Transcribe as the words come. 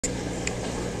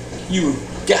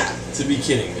You've got to be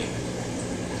kidding me.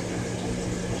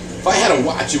 If I had a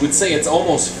watch, it would say it's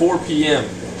almost 4 p.m.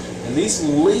 and these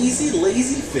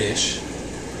lazy fish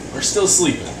are still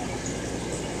sleeping.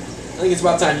 I think it's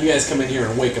about time you guys come in here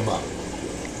and wake them up.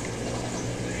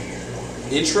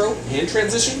 Intro, hand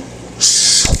transition.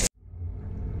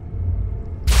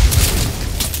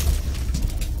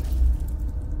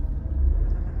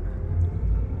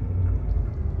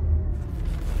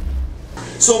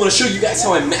 So I'm going to show you guys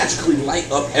how I magically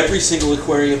light up every single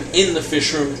aquarium in the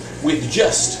fish room with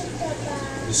just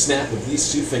the snap of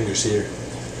these two fingers here.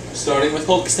 Starting with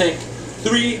Hulk's tank.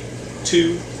 3,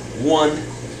 2, 1,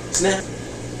 snap.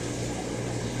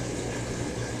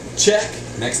 Check.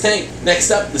 Next tank. Next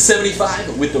up, the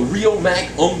 75 with the Rio Mac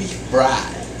Umbi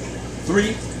Bride.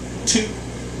 3, 2,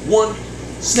 1,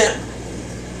 snap.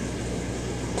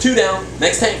 2 down.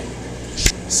 Next tank.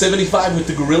 75 with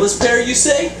the Gorillas pair, you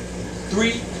say?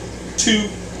 3, 2,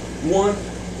 1,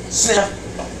 snap.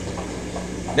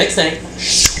 Next tank.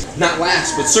 Not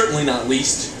last, but certainly not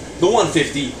least, the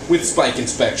 150 with Spike and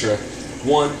Spectra.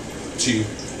 1, 2,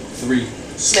 3,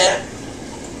 snap.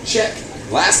 Check.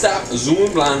 Last stop, Azul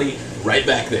and Blondie, right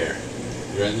back there.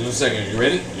 You're ready in a second. You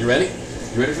ready? You ready?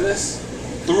 You ready for this?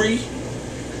 3,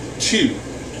 2,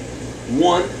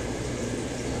 1,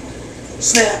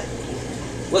 snap.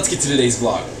 Let's get to today's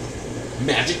vlog.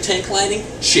 Magic tank lighting?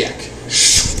 Check.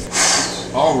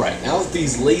 Alright, now that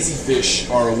these lazy fish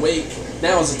are awake,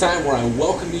 now is the time where I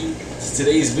welcome you to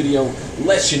today's video,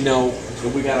 let you know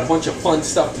that we got a bunch of fun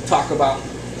stuff to talk about,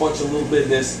 a bunch of little bit of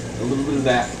this, a little bit of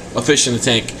that, a fish in the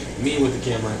tank, me with the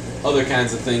camera, other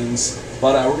kinds of things.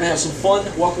 But we're going to have some fun.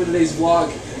 Welcome to today's vlog.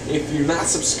 If you're not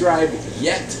subscribed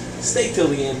yet, stay till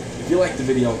the end. If you like the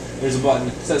video, there's a button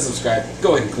that says subscribe.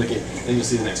 Go ahead and click it, then you'll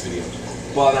see the next video.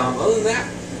 But other than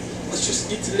that, let's just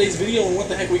get to today's video and what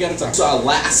the heck we got to talk. So our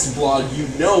last vlog, you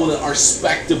know that our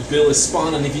Spectabill is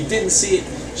spawned, and if you didn't see it,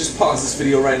 just pause this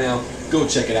video right now, go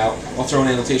check it out. I'll throw an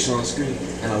annotation on the screen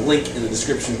and a link in the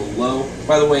description below.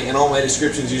 By the way, in all my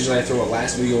descriptions, usually I throw a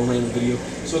last video, a random video.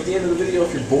 So at the end of the video,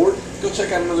 if you're bored, go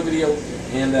check out another video,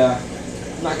 and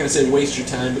I'm not going to say waste your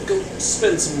time, but go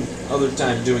spend some other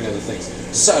time doing other things.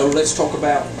 So let's talk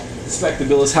about the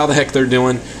Spectabills, how the heck they're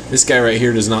doing. This guy right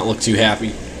here does not look too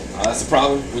happy. That's the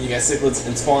problem when you got cichlids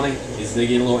and spawning, is they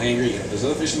get a little angry, and if there's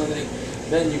other fish in the tank,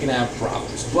 then you can have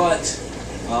problems. But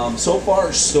so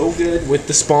far, so good with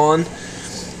the spawn.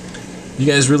 You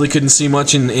guys really couldn't see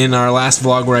much in our last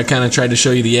vlog where I kind of tried to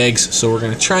show you the eggs, so we're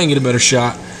going to try and get a better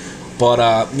shot.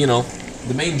 But, you know,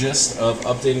 the main gist of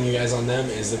updating you guys on them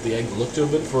is that the egg looked to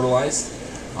have been fertilized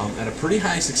at a pretty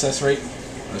high success rate.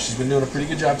 She's been doing a pretty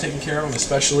good job taking care of them,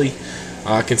 especially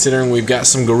considering we've got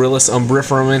some Gorillas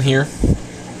umbriferum in here,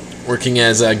 working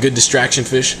as a good distraction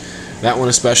fish. That one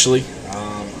especially.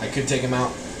 I could take him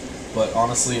out, but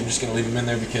honestly I'm just going to leave him in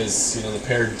there because, you know, the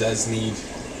pair does need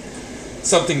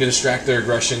something to distract their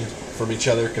aggression from each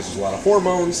other because there's a lot of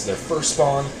hormones, their first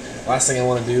spawn. Last thing I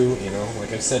want to do, you know,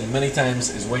 like I've said many times,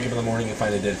 is wake up in the morning and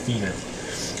find a dead female.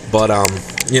 But,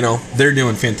 you know, they're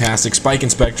doing fantastic. Spike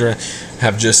and Spectra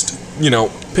have just, you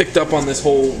know, picked up on this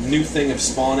whole new thing of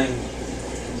spawning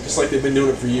just like they've been doing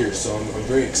it for years. So I'm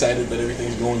very excited that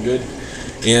everything's going good.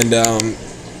 And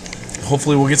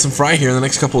hopefully we'll get some fry here in the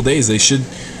next couple of days. They should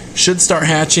start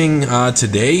hatching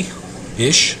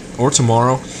today-ish or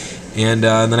tomorrow. And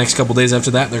in the next couple of days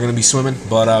after that, they're going to be swimming.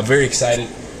 But very excited.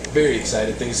 Very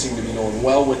excited. Things seem to be going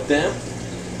well with them.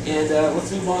 And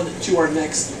let's move on to our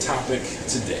next topic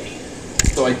today.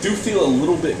 So I do feel a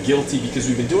little bit guilty because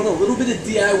we've been doing a little bit of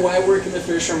DIY work in the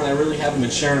fish room, and I really haven't been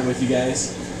sharing it with you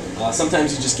guys.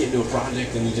 Sometimes you just get into a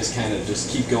project and you just kind of just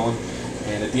keep going.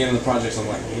 And at the end of the project, I'm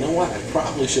like, you know what? I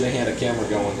probably should have had a camera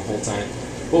going the whole time.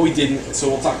 But we didn't, so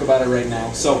we'll talk about it right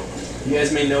now. So you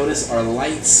guys may notice our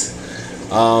lights.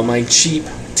 My cheap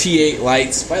T8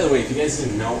 lights. By the way, if you guys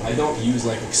didn't know, I don't use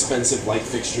like expensive light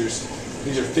fixtures.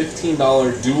 These are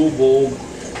 $15 dual bulb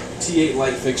T8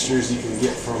 light fixtures you can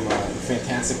get from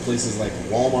fantastic places like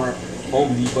Walmart,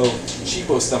 Home Depot,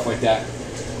 cheapo stuff like that.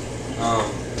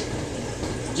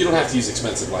 You don't have to use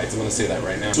expensive lights. I'm going to say that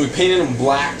right now. So we painted them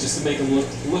black just to make them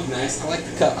look nice. I like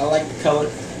the cut. I like the color.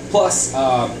 Plus,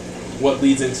 what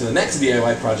leads into the next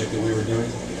DIY project that we were doing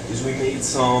is we made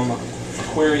some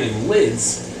aquarium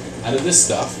lids out of this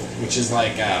stuff, which is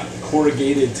like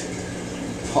corrugated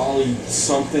poly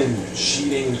something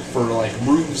sheeting for like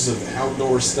roofs of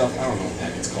outdoor stuff. I don't know what the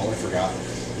heck it's called. I forgot.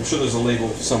 I'm sure there's a label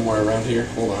somewhere around here.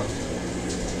 Hold on.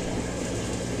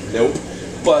 Nope.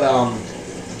 But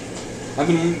I've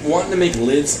been wanting to make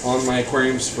lids on my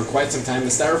aquariums for quite some time. The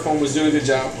styrofoam was doing a good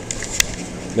job.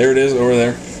 There it is over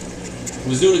there. It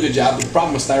was doing a good job, but the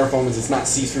problem with styrofoam is it's not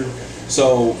see-through,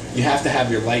 so you have to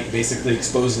have your light basically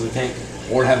exposed to the tank,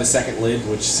 or have a second lid,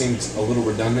 which seems a little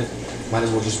redundant. Might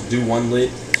as well just do one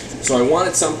lid. So I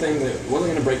wanted something that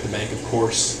wasn't going to break the bank, of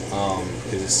course,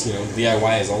 because you know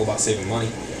DIY is all about saving money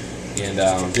and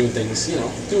doing things, you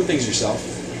know, doing things yourself.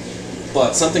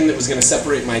 But something that was going to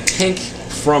separate my tank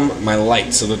from my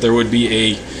light, so that there would be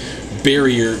a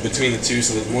barrier between the two,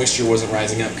 so that moisture wasn't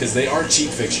rising up. Because they are cheap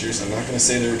fixtures. I'm not going to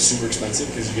say they're super expensive,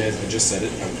 because you guys, I just said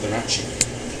it, they're not cheap.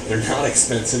 They're not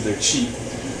expensive. They're cheap.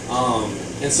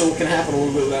 And so what can happen a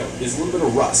little bit with that is a little bit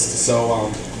of rust.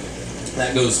 So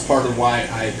that goes part of why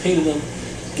I painted them.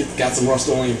 Got some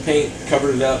Rust-Oleum paint,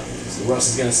 covered it up, so the rust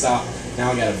is going to stop.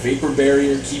 Now I got a vapor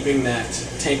barrier keeping that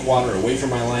tank water away from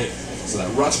my light, so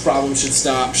that rust problem should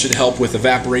stop, should help with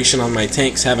evaporation on my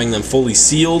tanks, having them fully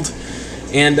sealed.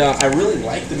 And I really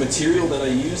like the material that I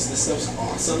use. This stuff's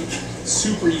awesome,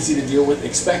 super easy to deal with.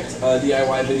 Expect a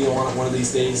DIY video on it one of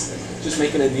these days. Just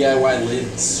making a DIY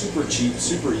lid, super cheap,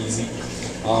 super easy.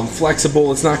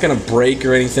 Flexible, it's not going to break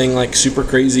or anything like super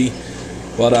crazy,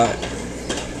 but I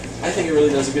think it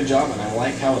really does a good job, and I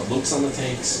like how it looks on the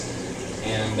tanks,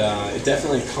 and it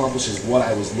definitely accomplishes what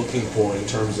I was looking for in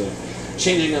terms of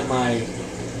changing up my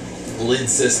lid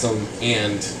system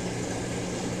and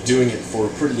doing it for a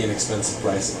pretty inexpensive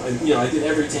price. You know, I did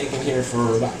every tank in here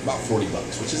for about 40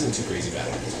 bucks, which isn't too crazy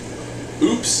bad.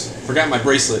 Oops, forgot my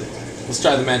bracelet. Let's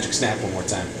try the magic snap one more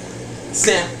time.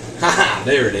 Snap! Haha,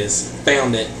 there it is.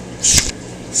 Found it.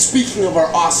 Speaking of our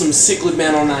awesome Cichlid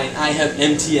Man 09, I have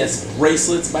MTS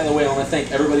bracelets. By the way, I want to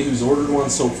thank everybody who's ordered one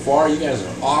so far. You guys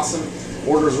are awesome.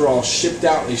 Orders are all shipped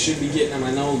out. They should be getting them. I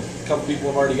know a couple people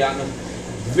have already gotten them.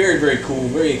 Very, very cool.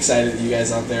 Very excited that you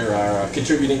guys out there are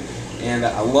contributing, and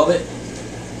I love it.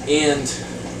 And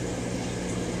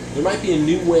there might be a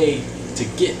new way to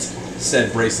get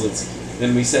said bracelets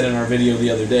than we said in our video the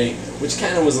other day, which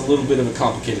kind of was a little bit of a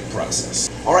complicated process.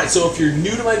 Alright, so if you're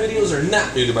new to my videos or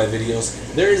not new to my videos,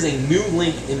 there is a new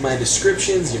link in my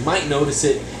descriptions. You might notice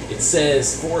it. It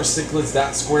says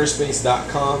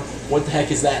forcichlids.squarespace.com. What the heck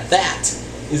is that? That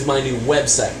is my new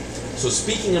website. So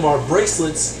speaking of our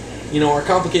bracelets, you know, our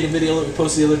complicated video that we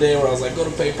posted the other day where I was like, go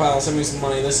to PayPal, send me some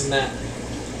money, this and that.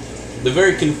 The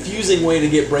very confusing way to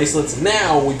get bracelets.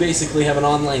 Now we basically have an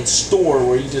online store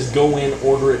where you just go in,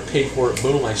 order it, pay for it,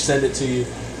 boom, I send it to you.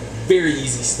 Very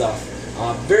easy stuff.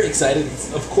 Very excited.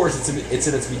 Of course, it's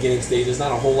in its beginning stages.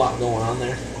 Not a whole lot going on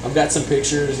there. I've got some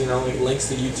pictures, you know, links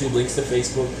to YouTube, links to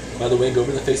Facebook. By the way, go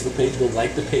over to the Facebook page, go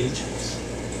like the page.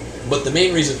 But the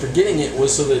main reason for getting it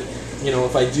was so that, you know,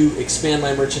 if I do expand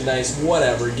my merchandise,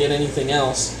 whatever, get anything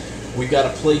else, we've got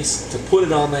a place to put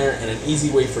it on there and an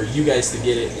easy way for you guys to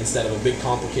get it instead of a big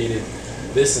complicated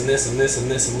this and this and this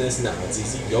and this and this. No, it's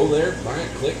easy. Go there, buy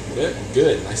it, click,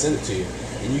 good, and I send it to you.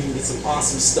 And you can get some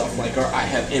awesome stuff like our I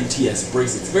Have MTS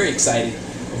bracelets. Very excited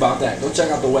about that. Go check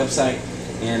out the website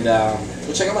and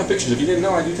go check out my pictures. If you didn't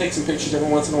know, I do take some pictures every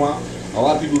once in a while. A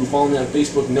lot of people who follow me on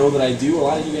Facebook know that I do. A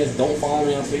lot of you guys don't follow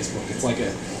me on Facebook. It's like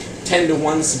a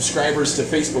 10-to-1 subscribers to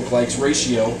Facebook likes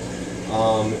ratio.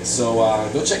 So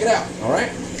go check it out,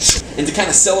 alright? And to kind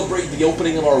of celebrate the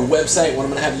opening of our website, what I'm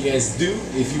going to have you guys do,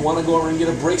 if you want to go over and get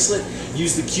a bracelet,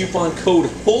 use the coupon code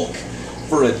HULK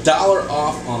for $1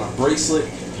 off on a bracelet.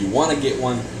 If you want to get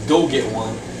one, go get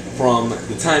one. From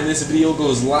the time this video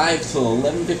goes live till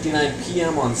 11:59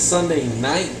 p.m. on Sunday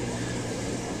night,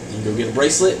 you can go get a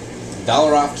bracelet,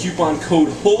 $1 off, coupon code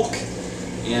HULK,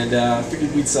 and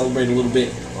figured we'd celebrate a little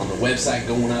bit on the website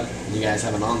going up. You guys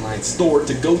have an online store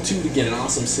to go to get an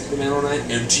awesome Cichlid Man 09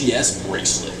 MTS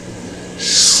bracelet.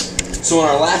 So in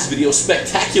our last video,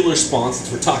 spectacular spawn,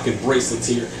 since we're talking bracelets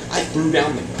here, I threw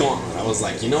down the gauntlet. I was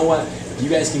like, you know what? If you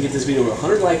guys can get this video to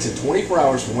 100 likes in 24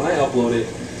 hours from when I upload it,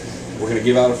 we're going to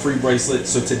give out a free bracelet.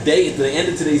 So today, at the end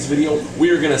of today's video, we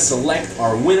are going to select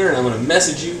our winner, and I'm going to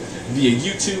message you via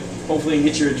YouTube. Hopefully I can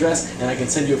get your address, and I can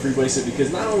send you a free bracelet, because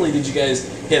not only did you guys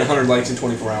hit 100 likes in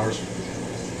 24 hours,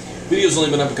 video's only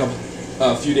been up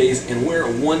a few days, and we're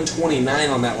at 129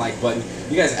 on that like button.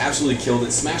 You guys absolutely killed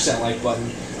it. Smash that like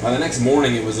button. By the next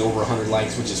morning, it was over 100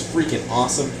 likes, which is freaking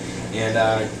awesome. And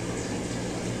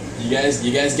you guys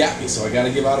got me, so I got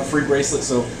to give out a free bracelet.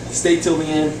 So stay till the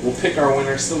end. We'll pick our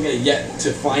winner. Still yet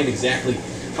to find exactly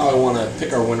how I want to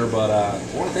pick our winner, but I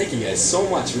want to thank you guys so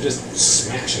much for just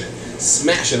smashing it,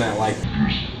 smashing that like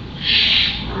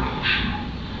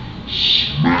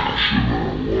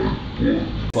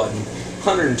button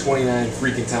 129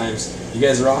 freaking times. You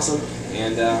guys are awesome,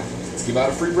 and let's give out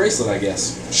a free bracelet, I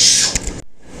guess.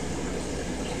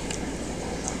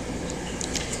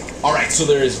 Alright, Alright,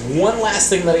 so there is one last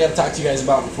thing that I gotta talk to you guys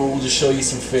about before we'll just show you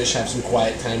some fish, have some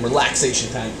quiet time,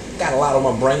 relaxation time. Got a lot on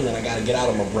my brain that I gotta get out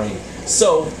of my brain.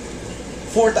 So,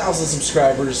 4,000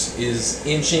 subscribers is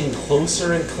inching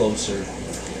closer and closer,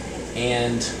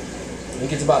 and I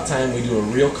think it's about time we do a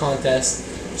real contest.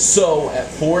 So, at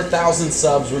 4,000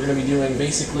 subs, we're gonna be doing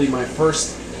basically my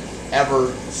first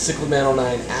ever Cichlid Man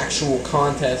 09 actual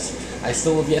contest. I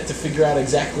still have yet to figure out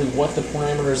exactly what the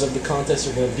parameters of the contest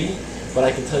are going to be, but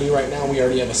I can tell you right now we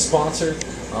already have a sponsor,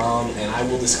 and I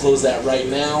will disclose that right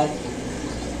now.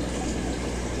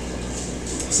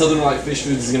 Southern Delight Fish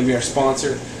Foods is going to be our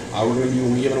sponsor. We're going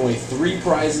to be giving away 3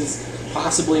 prizes,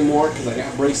 possibly more because I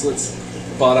got bracelets,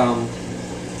 but I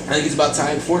think it's about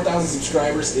time. 4,000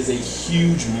 subscribers is a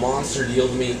huge monster deal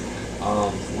to me.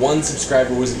 1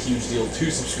 subscriber was a huge deal,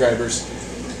 2 subscribers,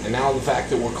 and now the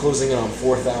fact that we're closing in on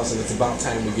 4,000, it's about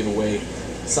time we give away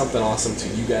something awesome to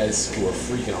you guys who are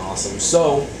freaking awesome.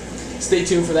 So stay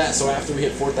tuned for that. So after we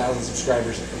hit 4,000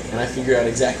 subscribers and I figure out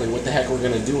exactly what the heck we're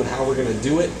going to do and how we're going to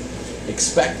do it,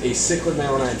 expect a Cichlid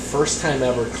Man 09 first time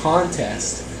ever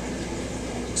contest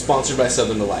sponsored by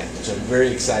Southern Delight, which I'm very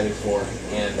excited for,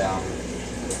 and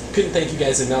couldn't thank you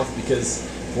guys enough, because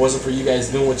if it wasn't for you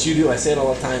guys doing what you do, I say it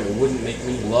all the time, it wouldn't make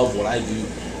me love what I do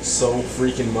so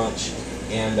freaking much.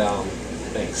 And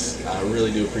thanks, I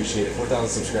really do appreciate it. 4,000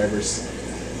 subscribers,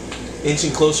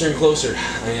 inching closer and closer,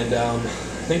 and I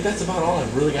think that's about all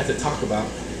I've really got to talk about.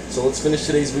 So let's finish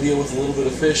today's video with a little bit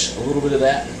of fish, a little bit of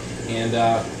that, and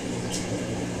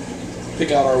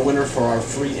pick out our winner for our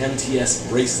free MTS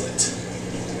bracelet.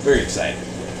 Very excited.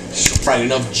 Right,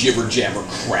 enough jibber jabber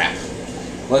crap.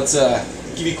 Let's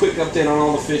give you a quick update on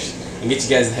all the fish and get you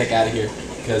guys the heck out of here,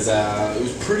 because it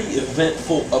was a pretty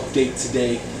eventful update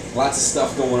today. Lots of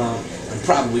stuff going on. I'm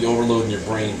probably overloading your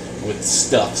brain with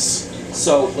stuffs.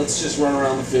 So let's just run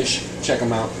around the fish, check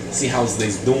them out, see how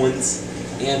they's doings,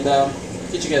 and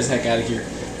get you guys the heck out of here.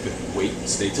 But wait,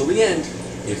 stay till the end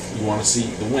if you want to see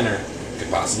the winner. Could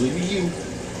possibly be you.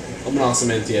 I'm an awesome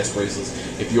MTS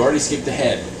bracelets. If you already skipped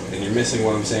ahead and you're missing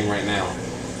what I'm saying right now,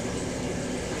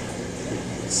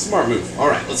 smart move.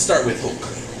 Alright, let's start with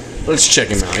Hook. Let's check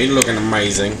him out. He's looking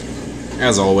amazing,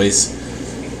 as always.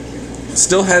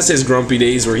 Still has his grumpy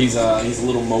days where he's a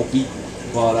little mopey,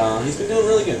 but he's been doing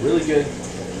really good, really good.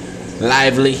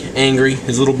 Lively, angry.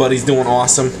 His little buddy's doing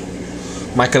awesome.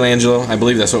 Michelangelo, I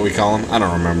believe that's what we call him. I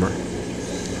don't remember.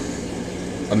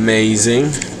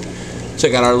 Amazing.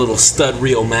 Check out our little stud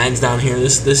reel mags down here.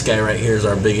 This guy right here is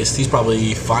our biggest. He's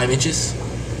probably 5 inches.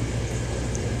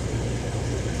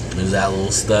 There's that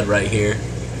little stud right here.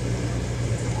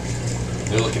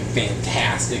 They're looking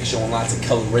fantastic, showing lots of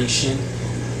coloration.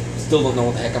 Still don't know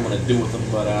what the heck I'm going to do with them,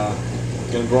 but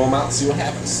going to grow them out and see what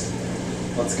happens.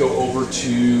 Let's go over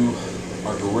to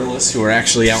our gorillas, who are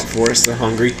actually out for us. They're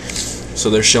hungry, so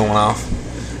they're showing off.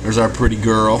 There's our pretty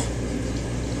girl.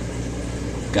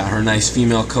 Got her nice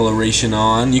female coloration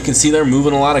on. You can see they're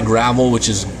moving a lot of gravel, which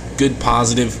is good,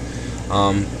 positive.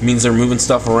 Means they're moving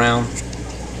stuff around.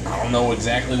 I don't know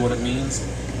exactly what it means,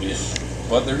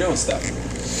 but they're doing stuff.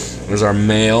 There's our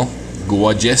male,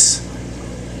 gorgeous.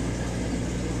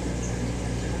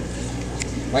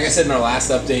 Like I said in our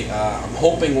last update, I'm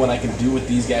hoping what I can do with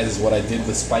these guys is what I did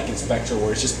with Spike and Spectre,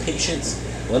 where it's just patience.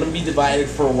 Let them be divided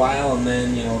for a while, and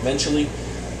then, you know, eventually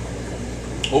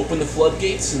open the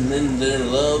floodgates, and then their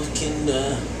love can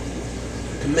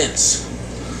commence.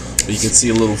 But you can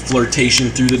see a little flirtation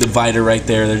through the divider right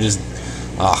there. They're just,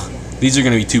 these are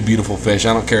going to be 2 beautiful fish.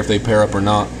 I don't care if they pair up or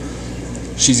not.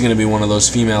 She's going to be one of those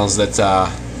females that's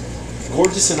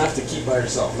gorgeous enough to keep by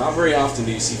herself. Not very often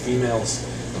do you see females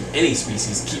of any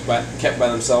species kept by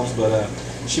themselves, but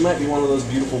she might be one of those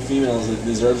beautiful females that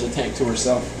deserves a tank to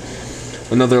herself.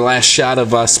 Another last shot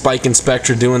of Spike and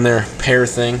Spectre doing their pair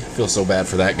thing. I feel so bad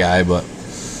for that guy, but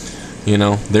you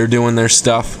know, they're doing their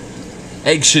stuff.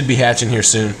 Eggs should be hatching here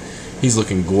soon. He's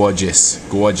looking gorgeous,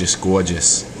 gorgeous,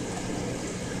 gorgeous.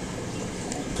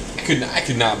 I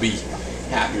could not be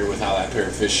happier with how that pair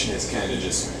of fish has kind of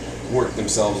just worked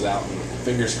themselves out. And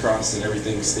fingers crossed that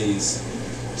everything stays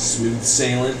smooth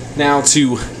sailing. Now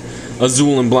to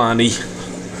Azul and Blondie,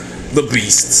 the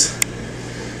beasts.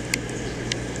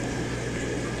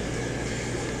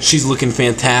 She's looking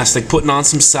fantastic, putting on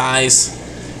some size.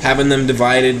 Having them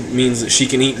divided means that she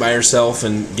can eat by herself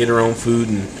and get her own food,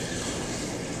 and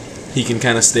he can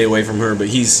kind of stay away from her, but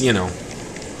he's, you know,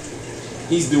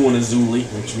 he's doing Azuli,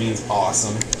 which means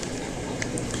awesome.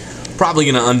 Probably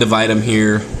gonna undivide him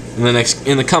here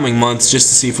in the coming months, just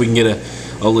to see if we can get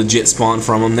a legit spawn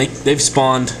from them. They've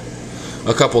spawned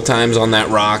a couple times on that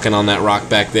rock and on that rock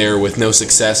back there with no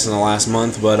success in the last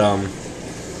month, but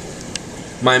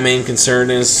my main concern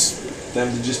is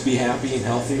them to just be happy and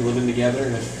healthy, living together,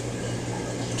 and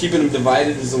if keeping them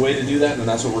divided is the way to do that, then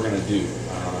that's what we're going to do.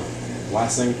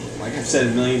 Last thing, like I've said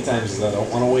a million times, is I don't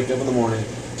want to wake up in the morning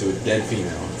to a dead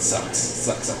female. It sucks.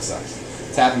 Sucks.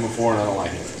 It's happened before and I don't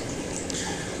like it.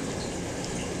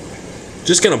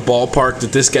 Just going to ballpark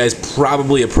that this guy's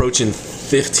probably approaching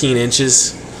 15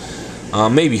 inches.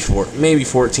 Maybe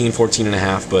 14, 14 and a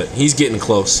half, but he's getting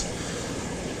close.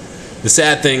 The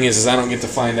sad thing is I don't get to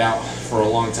find out for a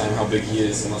long time how big he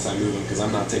is unless I move him, because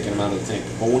I'm not taking him out of the tank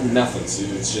for nothing, so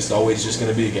it's just always just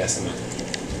going to be a guesstimate.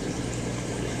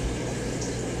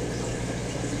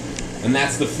 And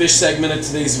that's the fish segment of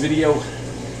today's video.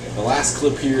 The last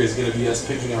clip here is going to be us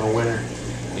picking our winner,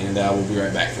 and we'll be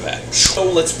right back for that.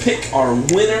 So let's pick our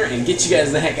winner and get you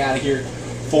guys the heck out of here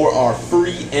for our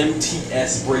free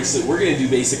MTS bracelet. We're going to do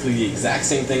basically the exact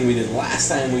same thing we did last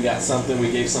time we got something,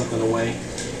 we gave something away.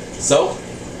 So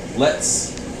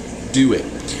let's do it.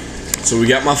 So we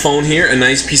got my phone here, a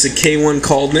nice piece of K1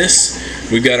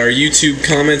 coldness. We've got our YouTube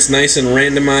comments nice and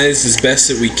randomized as best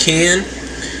that we can.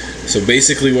 So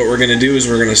basically what we're going to do is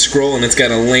we're going to scroll, and it's got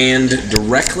to land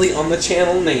directly on the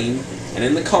channel name, and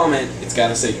in the comment it's got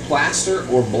to say Plaster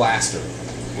or Blaster,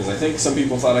 because I think some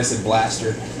people thought I said Blaster,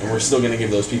 and we're still going to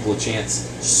give those people a chance.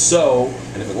 So,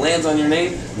 and if it lands on your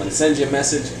name, I'm going to send you a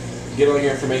message, get all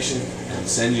your information, and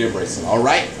send you a bracelet.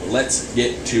 Alright, let's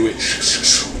get to it.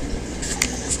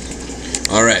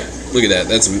 Alright, look at that.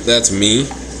 That's me.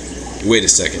 Wait a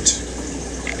second.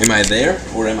 Am I there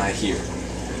or am I here?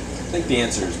 I think the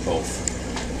answer is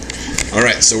both.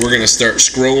 Alright, so we're going to start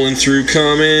scrolling through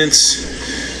comments.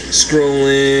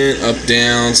 Scrolling up,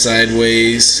 down,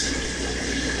 sideways.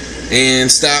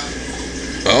 And stop.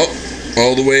 Oh,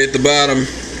 all the way at the bottom.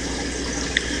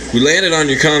 We landed on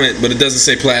your comment, but it doesn't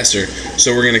say Plaster.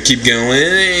 So we're going to keep going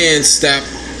and stop.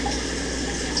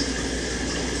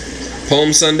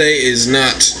 Palm Sunday is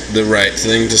not the right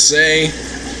thing to say.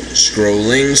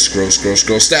 Scrolling,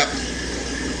 scroll, stop.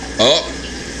 Oh.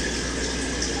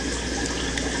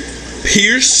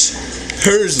 Pierce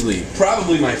Hersley,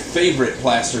 probably my favorite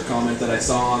Plaster comment that I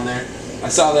saw on there. I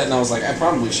saw that and I was like, I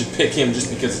probably should pick him just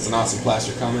because it's an awesome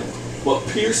Plaster comment. But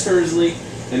Pierce Hersley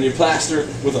and your Plaster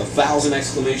with 1,000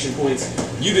 exclamation points,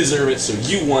 you deserve it, so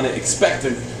you want to expect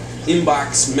an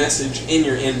inbox message in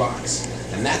your inbox.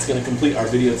 And that's going to complete our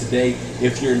video today.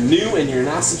 If you're new and you're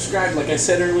not subscribed, like I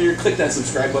said earlier, click that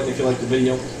subscribe button if you like the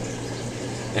video.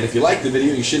 And if you like the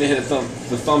video, you should have hit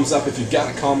the thumbs up. If you've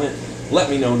got a comment, let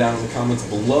me know down in the comments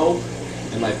below.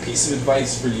 And my piece of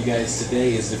advice for you guys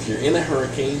today is if you're in a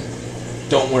hurricane,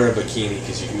 don't wear a bikini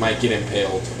because you might get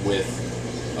impaled with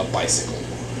a bicycle.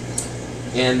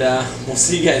 And we'll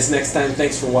see you guys next time.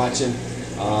 Thanks for watching.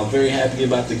 Very happy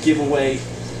about the giveaway.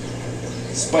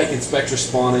 Spike and Spectra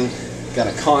spawning. Got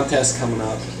a contest coming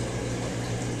up.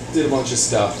 Did a bunch of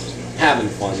stuff. Having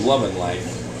fun. Loving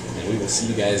life. And we will see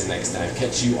you guys next time.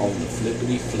 Catch you on the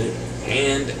flippity flip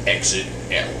and exit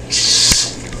out.